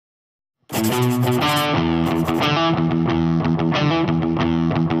In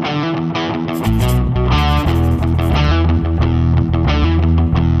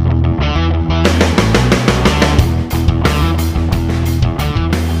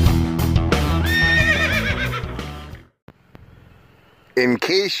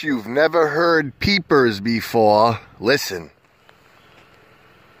case you've never heard peepers before, listen.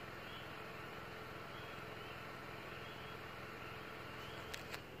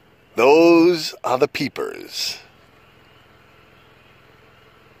 Those are the peepers.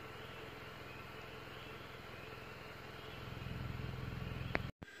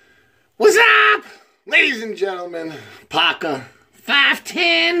 What's up, ladies and gentlemen? Parker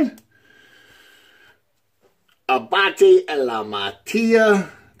 510. Abbate e la Mantia.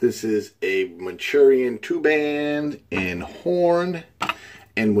 This is a Manchurian 2-band and horn.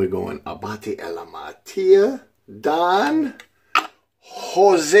 And we're going Abbate e la Mantia. Don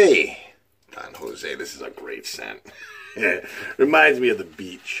Jose. Don Jose, this is a great scent. Reminds me of the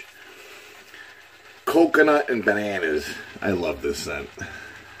beach. Coconut and bananas. I love this scent.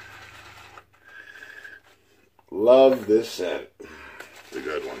 Love this scent. It's a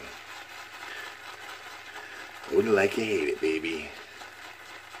good one. Wouldn't like you hate it, baby.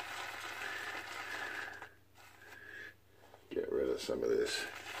 Get rid of some of this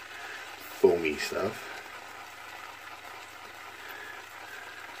foamy stuff.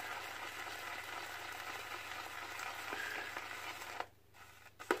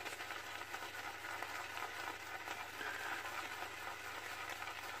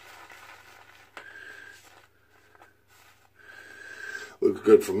 Looks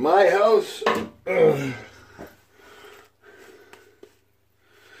good from my house.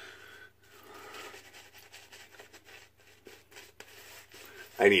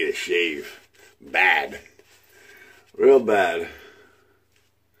 I need a shave. Bad. Real bad.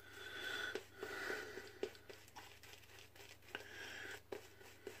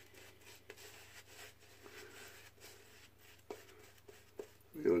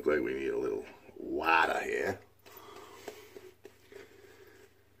 We look like we need a little water here.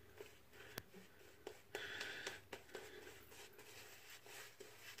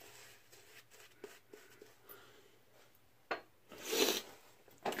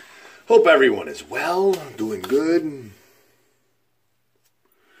 Hope everyone is well, doing good.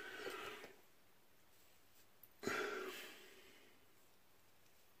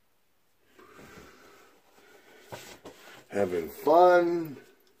 Having fun.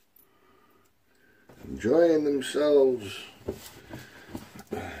 Enjoying themselves.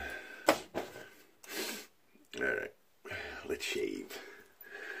 Alright, let's shave.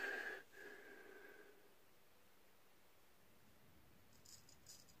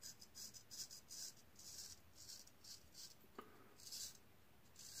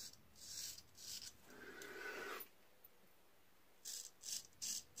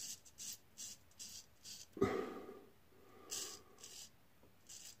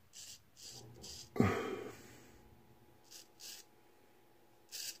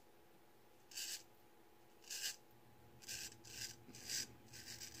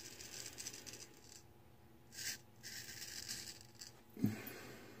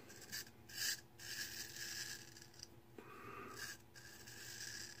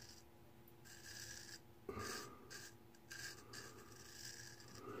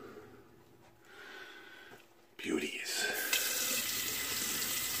 Beauties.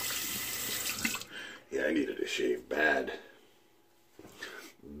 Yeah, I needed a shave bad.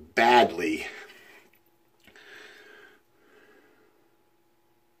 Badly.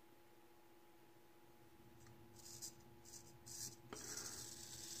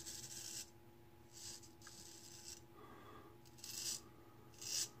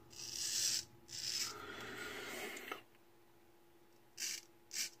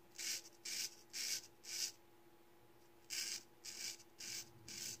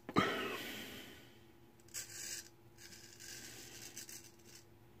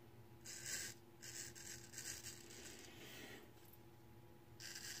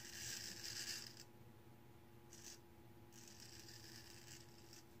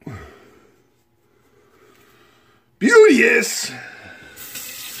 Beauteous!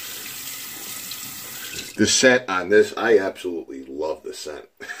 The scent on this, I absolutely love the scent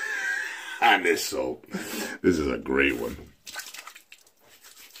on this soap. This is a great one.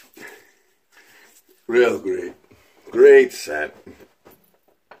 Real great. Great scent.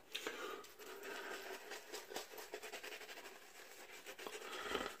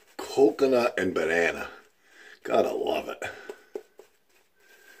 Coconut and banana. Gotta love it.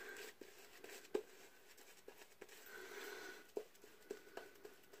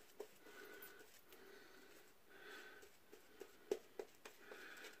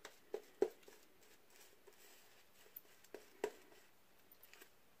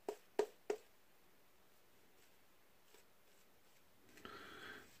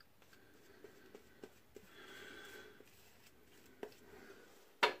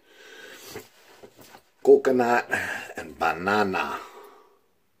 coconut and banana.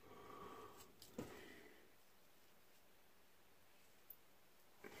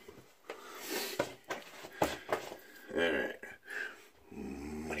 All right,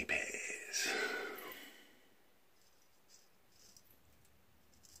 money pays.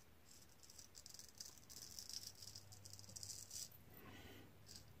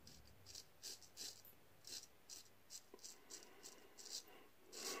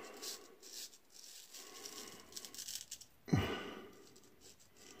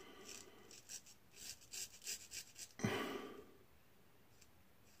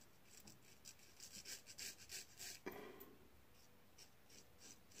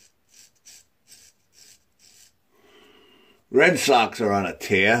 Red Sox are on a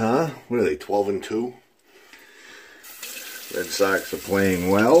tear, huh? What are they, 12-2? Red Sox are playing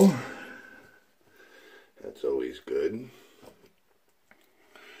well. That's always good.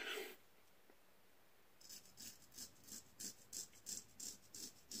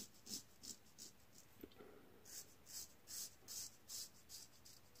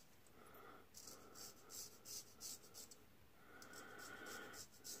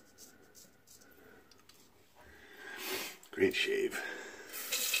 Great shave.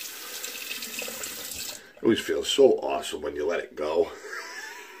 It always feels so awesome when you let it go.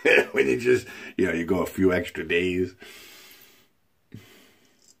 When you just, you go a few extra days.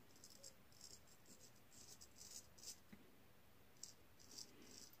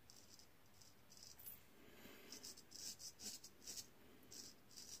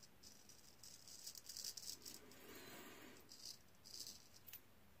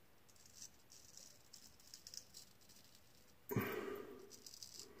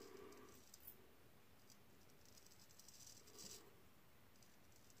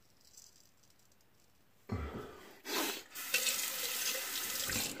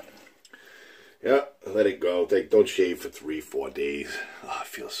 Yeah, let it go. Don't shave for 3-4 days. Oh, it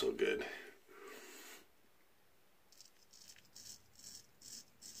feels so good.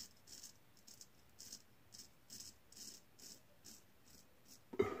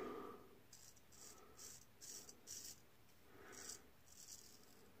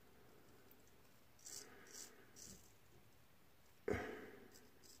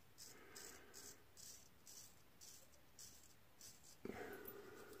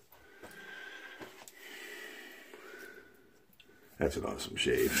 That's an awesome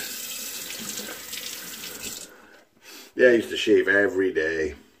shave. Yeah, I used to shave every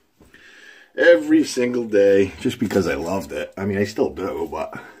day. Every single day. Just because I loved it. I mean, I still do,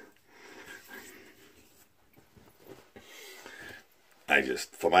 but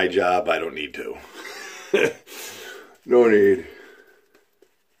for my job, I don't need to. No need.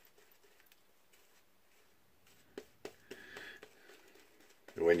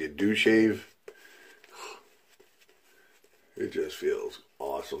 And when you do shave, it just feels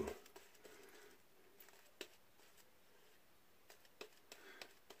awesome.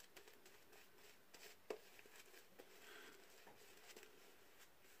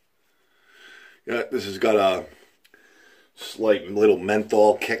 Yeah, this has got a slight little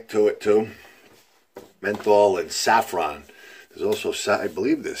menthol kick to it too. Menthol and saffron. There's also, I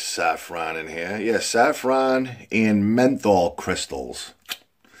believe there's saffron in here. Yeah, saffron and menthol crystals.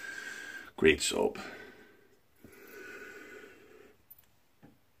 Great soap.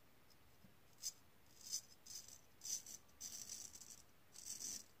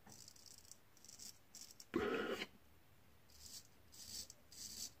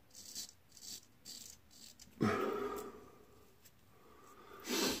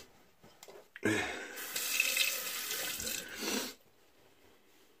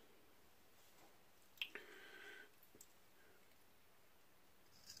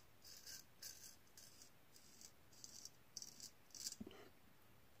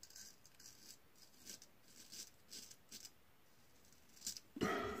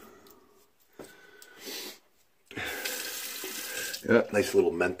 Yeah, nice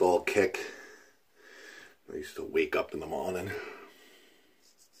little menthol kick. Nice to wake up in the morning.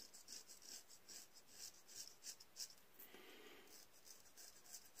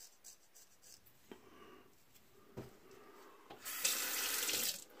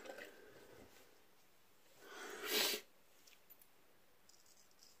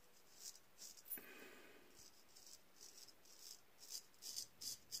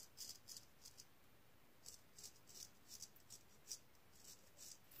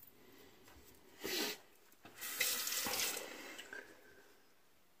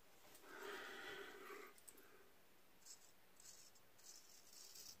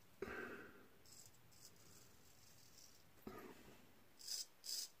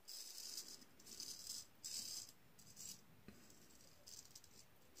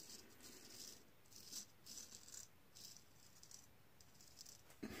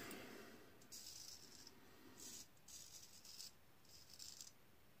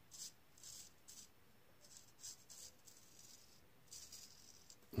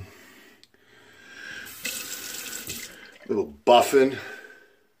 buffing.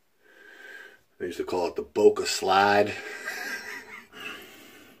 I used to call it the Boca Slide.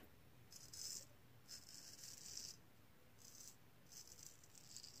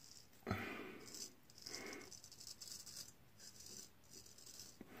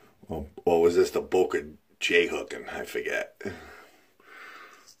 Or was this the Boca J-hooking? I forget.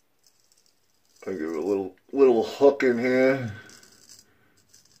 I'll give it a little hook in here.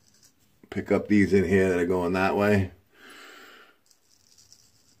 Pick up these in here that are going that way.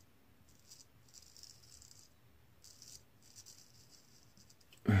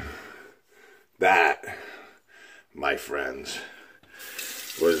 That, my friends,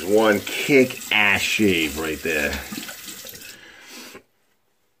 was one kick-ass shave right there.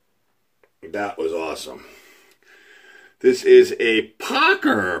 That was awesome. This is a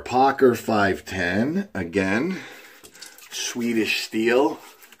Parker 510. Again, Swedish steel.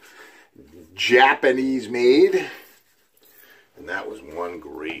 Japanese made. And that was one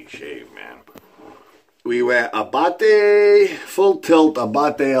great shave, man. We went Abbate, full tilt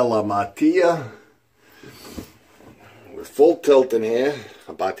Abbate alla Mantia. We're full tilt in here.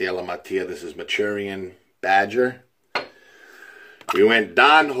 Abbate alla Mantia. This is Manchurian Badger. We went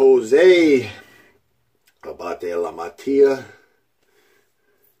Don Jose, Abbate alla Mantia.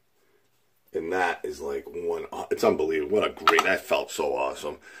 And that is like one, it's unbelievable. What a great, that felt so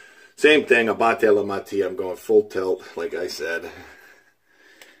awesome. Same thing, Abbate alla Mantia. I'm going full tilt, like I said.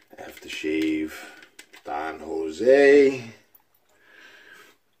 Aftershave, Don Jose.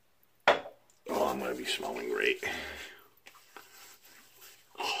 Oh, I'm going to be smelling great.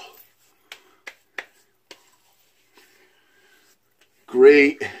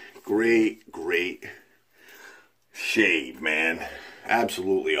 Great, great, great shave, man.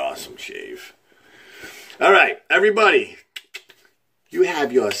 Absolutely awesome shave. All right, everybody. You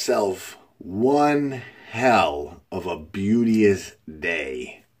have yourself one hell of a beauteous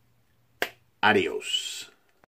day. Adios.